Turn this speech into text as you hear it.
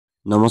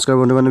নমস্কাৰ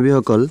বন্ধু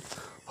বান্ধৱীসকল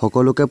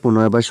সকলোকে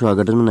পুনৰ এবাৰ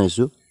স্বাগতম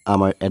জনাইছোঁ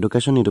আমাৰ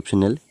এডুকেশ্যন ইউটিউব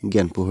চেনেল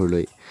জ্ঞান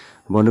পোহৰলৈ।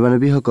 বন্ধু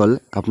বান্ধৱীসকল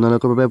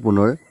আপোনালোকৰ বাবে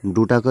পুনৰ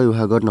দুটাকৈ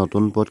বিভাগত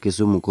নতুন পদ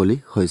কিছু মুকলি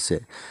হৈছে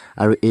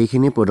আৰু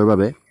এইখিনি পদৰ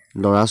বাবে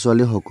ল'ৰা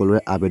ছোৱালী সকলোৱে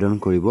আবেদন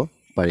কৰিব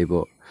পাৰিব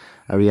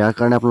আৰু ইয়াৰ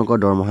কাৰণে আপোনালোকৰ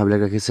দৰমহাবিলাক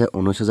ৰাখিছে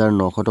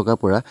 19,900 টকাৰ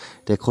পৰা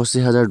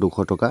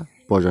 63,200 টকা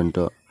পৰ্যন্ত।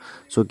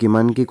 সো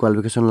কিমান কি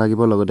কোৱালিফিকেশ্যন লাগিব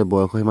লগতে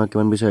বয়সসীমা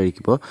কিমান বিচাৰি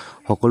ৰাখিব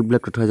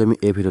সকলোবিলাক তথ্য আমি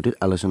এই ভিডিঅ'টিত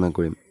আলোচনা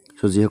কৰিম।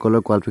 সো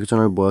যিসকলৰ কোৱালিফিকেশ্যন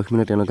আৰু বয়স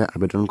মিলে তেওঁলোকে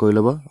আবেদন কৰি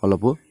ল'ব,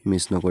 অলপো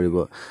মিছ নকৰিব।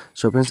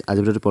 সো ফ্ৰেণ্ডছ আজি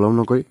ভিডিঅ'টো পলম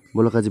নকৰি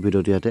বলক আজি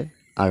ভিডিঅ'টো ইয়াতে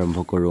আৰম্ভ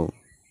কৰোঁ।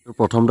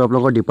 প্ৰথমটো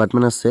আপোনালোকৰ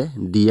ডিপাৰ্টমেণ্ট আছে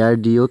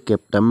DRDO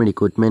কেপ্টাম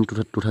ৰিক্ৰুইটমেণ্ট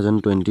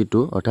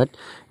 2022 অৰ্থাৎ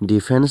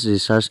ডিফেন্স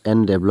ৰিচাৰ্চ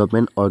এণ্ড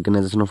ডেভেলপমেণ্ট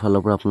অৰ্গেনাইজেশ্যনৰ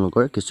ফালৰ পৰা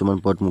আপোনালোকৰ কিছুমান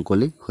পদ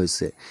মুকলি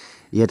হৈছে।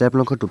 ইয়াতে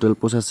আপোনালোকৰ টোটেল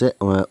পোষ্ট আছে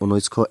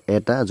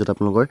 1901টা, য'ত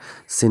আপোনালোকৰ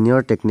ছিনিয়ৰ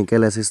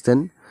টেকনিকেল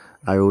এছিষ্টেণ্ট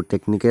আৰু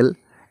টেকনিকেল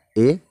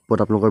পদ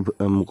আপোনালোকৰ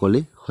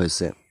মুকলি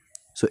হৈছে।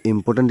 সো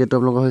ইম্পৰ্টেণ্ট ডেটটো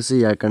আপোনালোকৰ হৈছে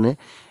ইয়াৰ কাৰণে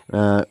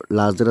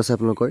লাষ্ট ডেট আছে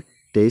আপোনালোকৰ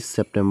 23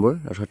 ছেপ্টেম্বৰ,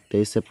 অৰ্থাৎ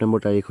 23 ছেপ্টেম্বৰ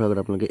তাৰিখৰ আগত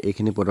আপোনালোকে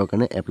এইখিনি পদৰ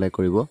কাৰণে এপ্লাই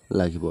কৰিব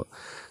লাগিব।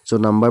 সো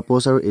নাম্বাৰ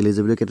পোষ্ট আৰু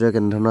এলিজিবিলিটি ক্ৰাইটেৰিয়া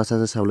কেনেধৰণৰ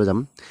আছে চাবলৈ যাম।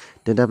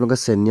 তেন্তে আপোনালোকৰ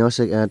ছিনিয়ৰ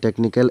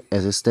টেকনিকেল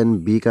এছিষ্টেণ্ট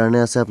বি কাৰণে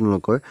আছে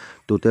আপোনালোকৰ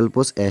টোটেল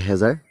পোষ্ট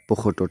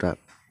 1075টা।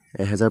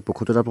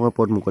 1075টা আপোনালোকৰ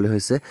পদ মুকলি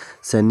হৈছে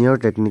ছিনিয়ৰ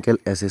টেকনিকেল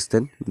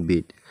এছিষ্টেণ্ট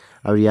বিত।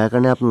 আৰু ইয়াৰ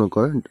কাৰণে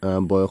আপোনালোকৰ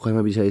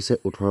বয়সসীমা বিচাৰিছে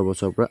 18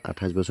 বছৰৰ পৰা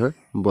 28 বছৰ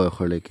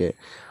বয়সলৈকে।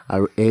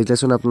 আৰু এই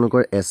ৰিলেশ্যন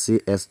আপোনালোকৰ SC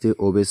ST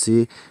OBC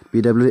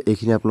PWD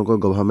এইখিনি আপোনালোকৰ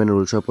গভৰ্ণমেণ্ট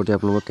ৰুলছৰ প্ৰতি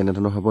আপোনালোকৰ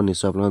কেনেধৰণৰ হ'ব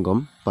নিশ্চয় আপোনালোকে গম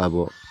পাব।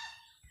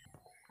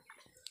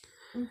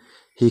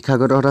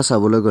 শিক্ষাগত কথা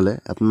চাবলৈ গ'লে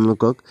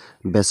আপোনালোকক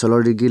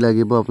বেচেলৰ ডিগ্ৰী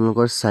লাগিব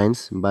আপোনালোকৰ ছায়েন্স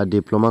বা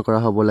ডিপ্ল'মা কৰা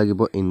হ'ব লাগিব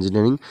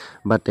ইঞ্জিনিয়াৰিং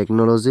বা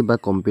টেকন'লজি বা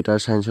কম্পিউটাৰ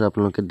ছায়েন্সত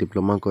আপোনালোকে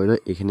ডিপ্ল'মা কৰিলে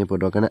এইখিনি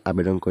পদৰ কাৰণে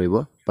আবেদন কৰিব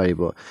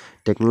পাৰিব।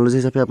 টেকন'লজি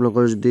হিচাপে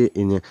আপোনালোকৰ যদি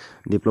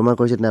ডিপ্ল'মা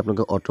কৰিছে তেন্তে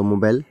আপোনালোকে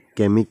automobile,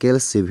 chemical,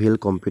 civil,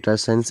 computer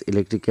science,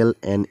 electrical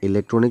and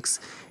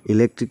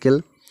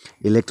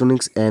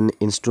electronics and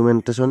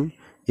ইনষ্ট্ৰুমেণ্টেশ্যন,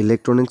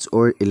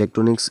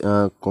 electronics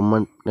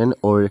component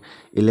or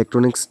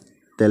electronics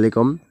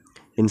telecom,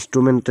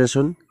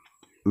 ইনষ্ট্ৰুমেণ্টেশ্যন,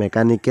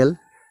 mechanical,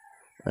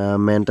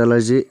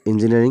 metallurgy,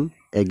 engineering,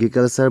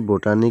 agriculture,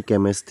 botany,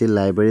 chemistry,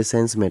 library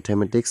science,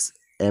 mathematics,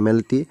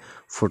 MLT,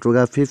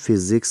 photography,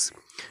 physics,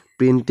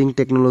 printing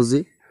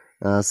technology,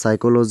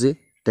 psychology,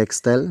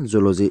 textile,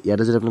 zoology.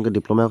 ইয়াতে যদি আপোনালোকে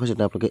diploma কৰিছে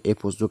তেতিয়া আপোনালোকে এই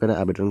পষ্টটোৰ কাৰণে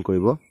আবেদন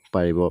কৰিব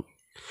পাৰিব।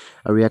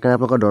 আৰু ইয়াৰ কাৰণে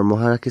আপোনালোকৰ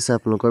দৰমহা ৰাখিছে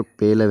আপোনালোকৰ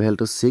পে'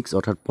 লেভেলটো 6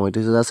 অৰ্থাৎ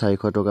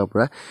 35,400 টকাৰ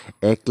পৰা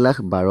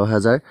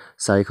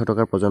 1,12,400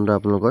 টকাৰ পৰ্যন্ত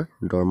আপোনালোকৰ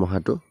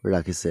দৰমহাটো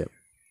ৰাখিছে।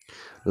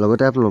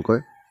 লগতে আপোনালোকৰ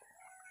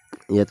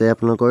ইয়াতে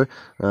আপোনালোকৰ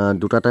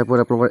দুটা টাইপৰ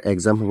আপোনালোকৰ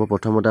এক্সাম হ'ব।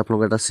 প্ৰথমতে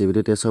আপোনালোকৰ এটা CBT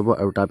টেষ্ট হ'ব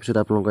আৰু তাৰপিছত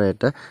আপোনালোকৰ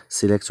এটা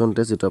চিলেকশ্যন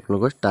টেষ্ট, যিটো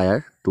আপোনালোকৰ টায়াৰ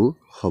 2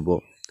 হ'ব।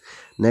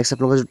 নেক্সট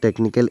আপোনালোকৰ যিটো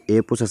টেকনিকেল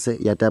পোষ্ট আছে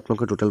ইয়াতে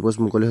আপোনালোকৰ টোটেল পোষ্ট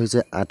মুকলি হৈছে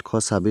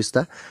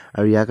 826টা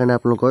আৰু ইয়াৰ কাৰণে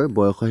আপোনালোকৰ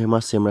বয়সসীমা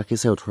চেম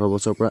ৰাখিছে 18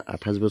 বছৰৰ পৰা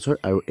 28 বছৰ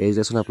আৰু এই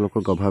ৰিলেশ্যন আপোনালোকৰ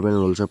গভৰ্ণমেণ্ট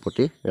ৰুলছৰ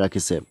প্ৰতি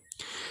ৰাখিছে।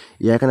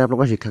 ইয়াৰ কাৰণে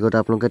আপোনালোকৰ শিক্ষাগত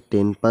আপোনালোকে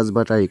 10 পাছ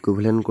বা তাৰ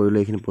ইকুইভেলেণ্ট কৰিলে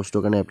এইখিনি পষ্টৰ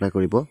কাৰণে এপ্লাই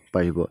কৰিব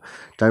পাৰিব।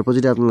 তাৰপৰা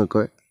যদি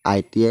আপোনালোকৰ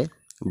ITI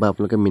বা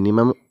আপোনালোকে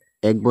মিনিমাম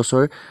 1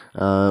 বছৰ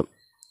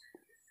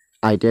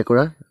ITI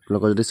কৰা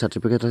আপোনালোকৰ যদি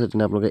চাৰ্টিফিকেট আছে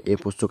তেন্তে আপোনালোকে এই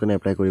পষ্টৰ কাৰণে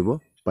এপ্লাই কৰিব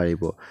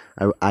পাৰিব।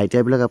 আৰু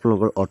ITI বিলাক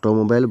আপোনালোকৰ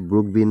automobile,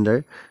 Brook binder,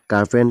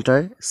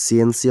 carpenter,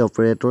 CNC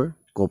operator,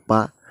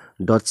 কপা,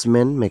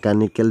 ডটছমেন,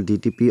 mechanical,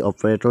 DTP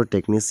operator,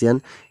 technician,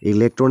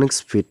 electronics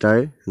fitter,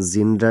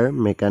 জিণ্ডাৰ,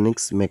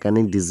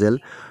 mechanic diesel,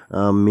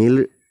 mill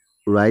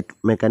right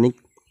mechanic,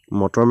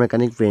 motor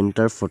mechanic,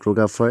 painter,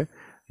 photographer,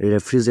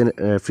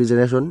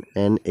 ৰেফ্ৰিজাৰেশ্যন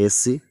and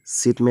AC,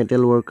 seat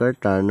metal worker,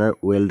 turner,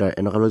 welder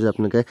এনেকুৱা যদি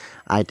আপোনালোকে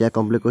ITI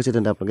কমপ্লিট কৰিছে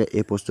তেন্তে আপোনালোকে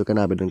এই পষ্টটোৰ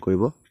কাৰণে আবেদন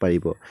কৰিব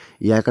পাৰিব।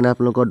 ইয়াৰ কাৰণে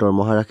আপোনালোকৰ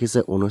দৰমহা ৰাখিছে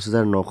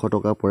 19,900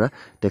 টকাৰ পৰা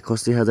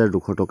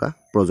 63,200 টকা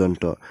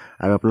পৰ্যন্ত।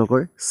 আৰু আপোনালোকৰ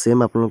চেম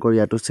আপোনালোকৰ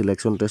ইয়াতো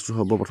চিলেকশ্যন টেষ্টটো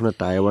হ'ব। প্ৰথমতে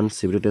টায়াৰ 1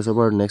 CBT টেষ্ট হ'ব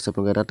আৰু নেক্সট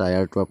আপোনালোকৰ এটা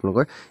টায়াৰ 2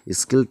 আপোনালোকৰ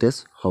স্কিল টেষ্ট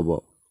হ'ব।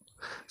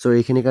 সো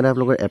এইখিনিৰ কাৰণে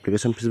আপোনালোকৰ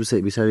এপ্লিকেশ্যন ফিজ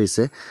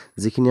বিচাৰিছে।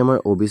 যিখিনি আমাৰ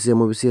OBC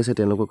MOBC আছে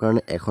তেওঁলোকৰ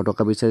কাৰণে 100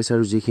 টকা বিচাৰিছে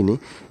আৰু যিখিনি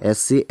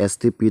SC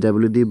ST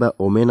PWD বা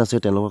ওমেন আছে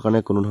তেওঁলোকৰ কাৰণে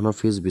কোনো ধৰণৰ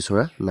ফিজ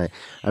বিচৰা নাই।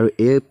 আৰু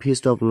এই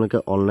ফিজটো আপোনালোকে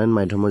অনলাইন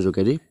মাধ্যমৰ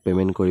যোগেদি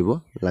পে'মেণ্ট কৰিব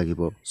লাগিব।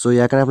 সো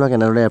ইয়াৰ কাৰণে আপোনালোকে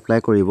এনেদৰে এপ্লাই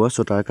কৰিব।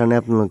 সো তাৰ কাৰণে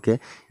আপোনালোকে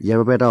ইয়াৰ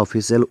বাবে এটা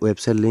অফিচিয়েল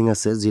ৱেবছাইট লিংক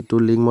আছে, যিটো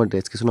লিংক মই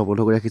ডেছক্ৰিপশ্যনত আপলোড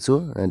কৰি ৰাখিছোঁ,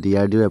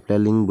 DRDO এপ্লাই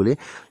লিংক বুলি।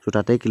 সো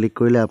তাতে ক্লিক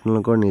কৰিলে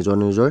আপোনালোকৰ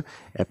নিজৰ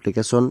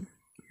এপ্লিকেশ্যন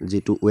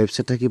যিটো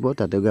ৱেবছাইট থাকিব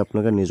তাতে গৈ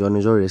আপোনালোকে নিজৰ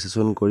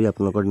ৰেজিষ্ট্ৰেশ্যন কৰি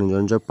আপোনালোকৰ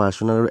নিজৰ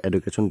পাৰ্চনেল আৰু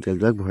এডুকেশ্যন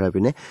ডিটেইলছবিলাক ভৰাই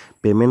পিনে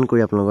পে'মেণ্ট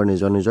কৰি আপোনালোকৰ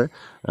নিজৰ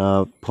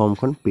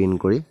ফৰ্মখন প্ৰিণ্ট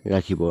কৰি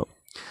ৰাখিব।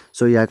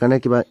 সো ইয়াৰ কাৰণে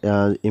কিবা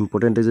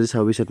ইম্পৰ্টেণ্ট যদি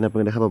চাব বিচাৰে তেনে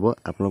আপোনালোকে দেখা পাব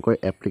আপোনালোকৰ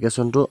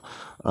এপ্লিকেশ্যনটো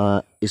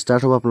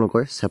ষ্টাৰ্ট হ'ব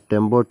আপোনালোকৰ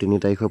ছেপ্টেম্বৰ 3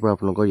 তাৰিখৰ পৰা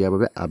আপোনালোকৰ ইয়াৰ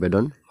বাবে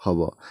আবেদন হ'ব।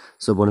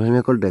 সো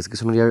বন্ধুসকল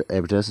ডেছক্ৰিপশ্যনত ইয়াৰ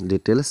এড্ৰেছ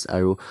ডিটেইলছ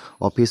আৰু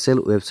অফিচিয়েল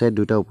ৱেবছাইট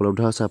দুটা উপলব্ধ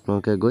আছে,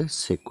 আপোনালোকে গৈ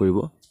চেক কৰিব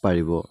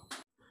পাৰিব।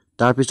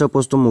 তাৰ পিছৰ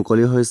পোষ্টটো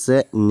মুকলি হৈছে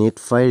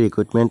নেটফাই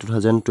ৰিক্ৰুটমেণ্ট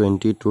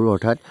 2022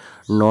 অৰ্থাৎ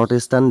north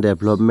eastern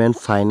development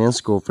finance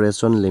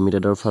corporation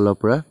লিমিটেডৰ ফালৰ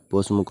পৰা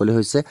পোষ্ট মুকলি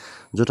হৈছে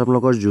য'ত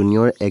আপোনালোকৰ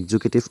জুনিয়ৰ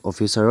এক্সিকিউটিভ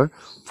অফিচাৰৰ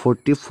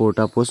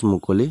 44টা পোষ্ট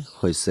মুকলি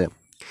হৈছে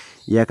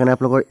ইয়াৰ কাৰণে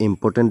আপোনালোকৰ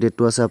ইম্পৰ্টেণ্ট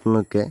ডেটটো আছে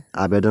আপোনালোকে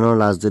আবেদনৰ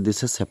লাষ্ট ডেট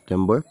দিছে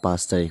ছেপ্টেম্বৰ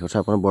 5 তাৰিখ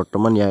অৰ্থাৎ আপোনাৰ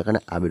বৰ্তমান ইয়াৰ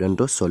কাৰণে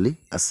আবেদনটো চলি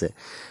আছে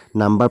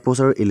নাম্বাৰ পোষ্ট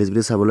আৰু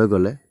এলিজিবিলিটি চাবলৈ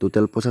গ'লে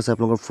টোটেল পোষ্ট আছে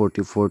আপোনালোকৰ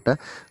 44টা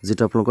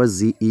যেটো আপোনালোকৰ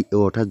জিইও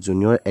অৰ্থাৎ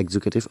জুনিয়ৰ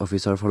এক্সিকিউটিভ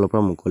অফিচাৰৰ ফালৰ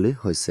পৰা মুকলি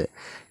হৈছে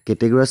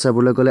কেটেগৰী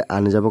চাবলৈ গ'লে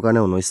আনি যাবৰ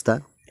কাৰণে 19টা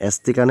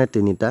এছটি কাৰণে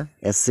 3টা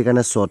এছচি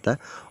কাৰণে 6টা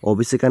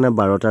ওবিচি কাৰণে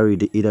 12টা আৰু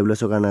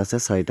ইডব্লিউএছৰ কাৰণে আছে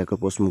 4টাকৈ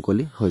পোষ্ট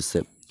মুকলি হৈছে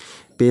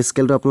পে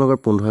স্কেলটো আপোনালোকৰ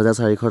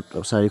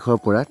 15400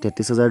 পৰা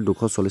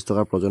 33240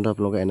 টকা পৰ্যন্ত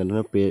আপোনালোকৰ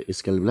এনেধৰণৰ পে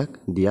স্কেলবিলাক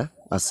দিয়া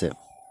আছে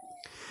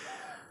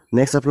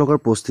নেক্সট আপোনালোকৰ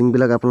পোষ্টিং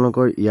বিলাক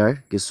আপোনালোকৰ ইয়াৰ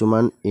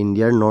কিছুমান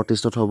ইণ্ডিয়াৰ নৰ্থ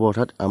ইষ্টত হ'ব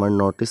অৰ্থাৎ আমাৰ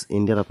নৰ্থ ইষ্ট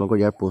ইণ্ডিয়াত আপোনালোকৰ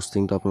ইয়াৰ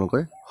পোষ্টিংটো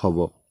আপোনালোকৰ হ'ব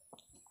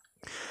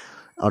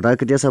অৰ্ডাৰ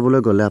কেতিয়া চাবলৈ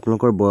গ'লে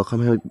আপোনালোকৰ বয়স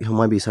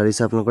সময়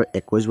বিচাৰিছে আপোনালোকৰ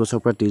 21 বছৰৰ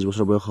পৰা 30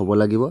 বছৰ বয়স হ'ব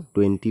লাগিব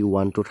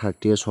 21 to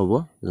 30 ইয়াৰ্ছ হ'ব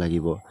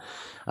লাগিব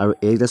আৰু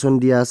এজ লেচন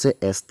দিয়া আছে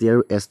এছটি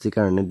আৰু এছটি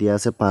কাৰণে দিয়া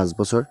আছে 5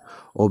 বছৰ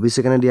ওবিচি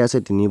কাৰণে দিয়া আছে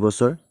 3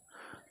 বছৰ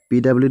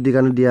পিডব্লিউডি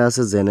কাৰণে দিয়া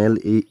আছে জেনেৰেল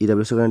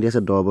ইডব্লিউএছ কাৰণে দিয়া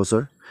আছে 10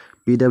 বছৰ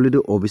পিডব্লিউডি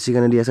ওবিচি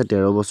কাৰণে দিয়া আছে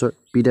 13 বছৰ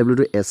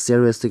পিডব্লিউডি এছচি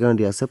আৰু এছটি কাৰণে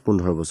দিয়া আছে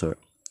 15 বছৰ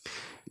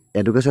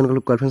এডুকেশ্যন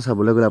কোৱালিফিকেশ্যন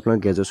চাবলৈ গ'লে আপোনাৰ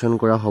গ্ৰেজুৱেশ্যন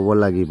কৰা হ'ব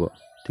লাগিব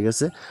ঠিক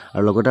আছে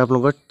আৰু লগতে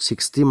আপোনালোকৰ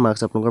 60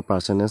 মাৰ্কছ আপোনালোকৰ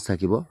পাৰ্চেন্টেজ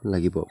থাকিব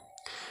লাগিব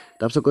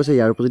তাৰপিছত কৈছে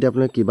ইয়াৰ ওপৰত যদি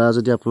আপোনাৰ কিবা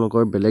যদি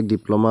আপোনালোকৰ বেলেগ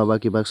ডিপ্লোমা বা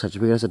কিবা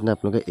সাৰ্টিফিকেট আছে তেনে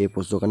আপোনালোকে এই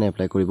পোষ্টৰ কাৰণে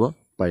এপ্লাই কৰিব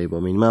পাৰিব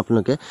মিনিমাম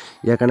আপোনালোকে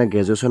ইয়াৰ কাৰণে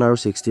গ্ৰেজুৱেশ্যন আৰু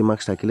 60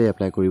 মাৰ্কছ থাকিলে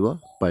এপ্লাই কৰিব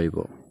পাৰিব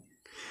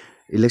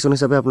ইলেকশ্যন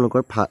হিচাপে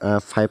আপোনালোকৰ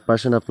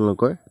 5%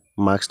 আপোনালোকৰ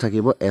মাৰ্কছ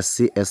থাকিব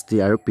এছচি এছটি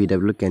আৰু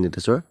পিডব্লিউ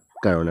কেণ্ডিডেটছৰ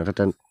কাৰণে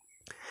অৰ্থাৎ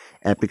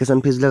এপ্লিকেশ্যন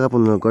ফিজবিলাক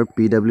আপোনালোকৰ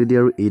পিডব্লিউডি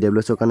আৰু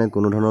ইডব্লিউএছৰ কাৰণে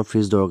কোনো ধৰণৰ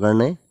ফিজ দৰকাৰ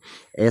নাই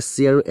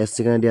এছচি আৰু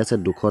এছটি কাৰণে দিয়া আছে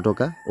 200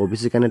 টকা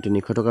ওবিচি কাৰণে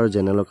 300 টকা আৰু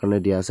জেনেৰেলৰ কাৰণে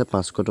দিয়া আছে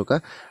 500 টকা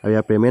আৰু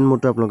ইয়াৰ পেমেণ্ট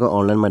মোডটো আপোনালোকে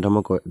অনলাইন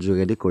মাধ্যমৰ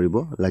যোগেদি কৰিব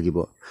লাগিব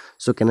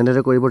সো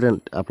কেনেদৰে কৰিব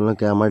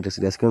আপোনালোকে আমাৰ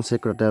ডেছক্ৰিপশ্যন চেক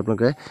কৰতে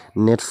আপোনালোকে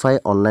নেটফাই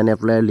অনলাইন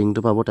এপ্লাইৰ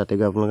লিংকটো পাব তাতে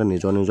গৈ আপোনালোকে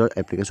নিজৰ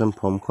এপ্লিকেশ্যন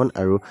ফৰ্মখন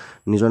আৰু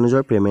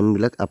নিজৰ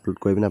পেমেণ্টবিলাক আপলোড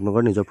কৰি পিনে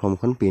আপোনালোকৰ নিজৰ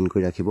ফৰ্মখন প্ৰিণ্ট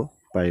কৰি ৰাখিব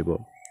পাৰিব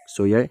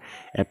সো ইয়াৰ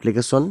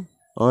এপ্লিকেশ্যন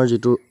और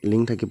जितु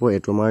लिंक থাকিব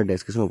এটো আমাৰ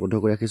ডেসক্ৰিপচন উপলব্ধ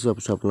কৰি ৰাখিছো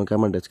আপোনালোকে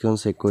আমাৰ ডেসক্ৰিপচন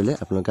চেক কৰিলে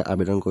আপোনালোকে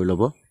আবেদন কৰি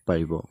ল'ব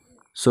পাৰিব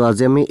সো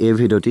আজি আমি এই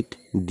ভিডিওটিত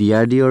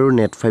ডিআৰডি আৰু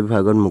নেট5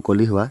 বিভাগত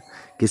মুকলি হোৱা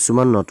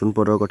কিছুমান নতুন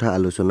পদৰ কথা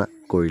আলোচনা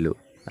কৰিলো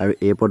আৰু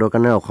এই পদৰ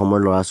কাৰণে অসমৰ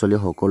লৰাছলি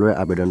সকলোৱে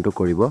আবেদনটো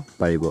কৰিব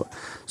পাৰিব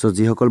সো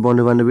যিসকল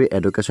বন্ধু-বান্ধৱী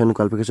এডুকেশ্যন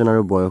কোৱালিফিকেশ্যন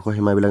আৰু বয়সৰ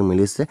সীমাবিলাক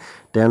মিলিছে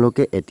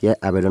তেওঁলোকে এতিয়া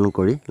আবেদন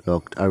কৰি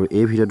লওক আৰু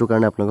এই ভিডিওটোৰ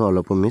কাৰণে আপোনালোকে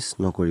অলপো মিছ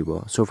নকৰিব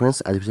সো फ्रेंड्स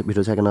আজি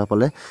ভিডিও চাই কেনে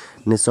পালে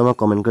নিশ্চয় মই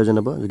কমেন্ট কৰি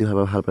জনাব যদি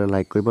ভাল পালে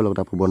লাইক কৰিব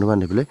লগতে আপোনাৰ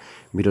বন্ধু-বান্ধৱীলৈ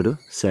ভিডিওটো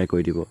শ্বেয়াৰ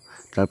কৰি দিব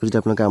তাৰপিছত যদি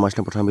আপোনালোকে আমাৰ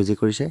চেনেল প্ৰথম ভিজিট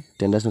কৰিছে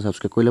তেন্তে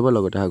সাবস্ক্ৰাইব কৰি ল'ব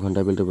লগতে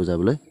ঘণ্টা বেলটো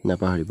বজাবলৈ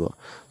নাপাহৰিব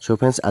সো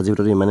फ्रेंड्स আজি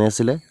ভিডিওটো ইমানেই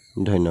আছিল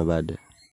ধন্যবাদ